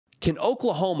Can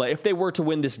Oklahoma, if they were to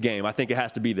win this game, I think it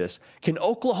has to be this, can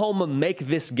Oklahoma make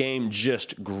this game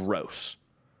just gross?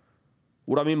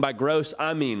 What I mean by gross,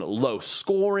 I mean low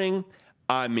scoring.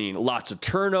 I mean lots of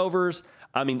turnovers.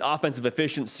 I mean offensive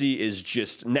efficiency is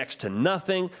just next to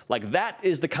nothing. Like, that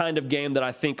is the kind of game that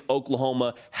I think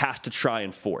Oklahoma has to try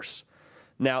and force.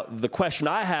 Now, the question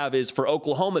I have is, for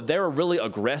Oklahoma, they're a really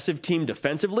aggressive team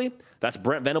defensively. That's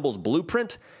Brent Venables'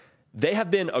 blueprint. They have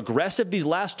been aggressive these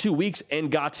last 2 weeks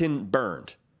and gotten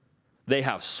burned. They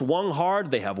have swung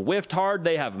hard, they have whiffed hard,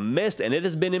 they have missed, and it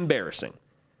has been embarrassing.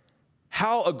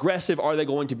 How aggressive are they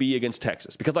going to be against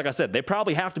Texas? Because, like I said, they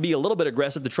probably have to be a little bit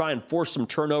aggressive to try and force some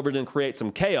turnovers and create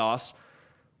some chaos.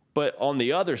 But on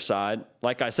the other side,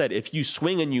 like I said, if you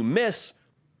swing and you miss,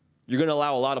 you're going to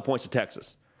allow a lot of points to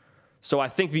Texas. So I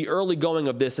think the early going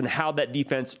of this and how that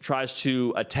defense tries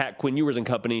to attack Quinn Ewers and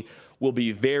company will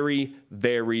be very,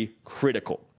 very critical.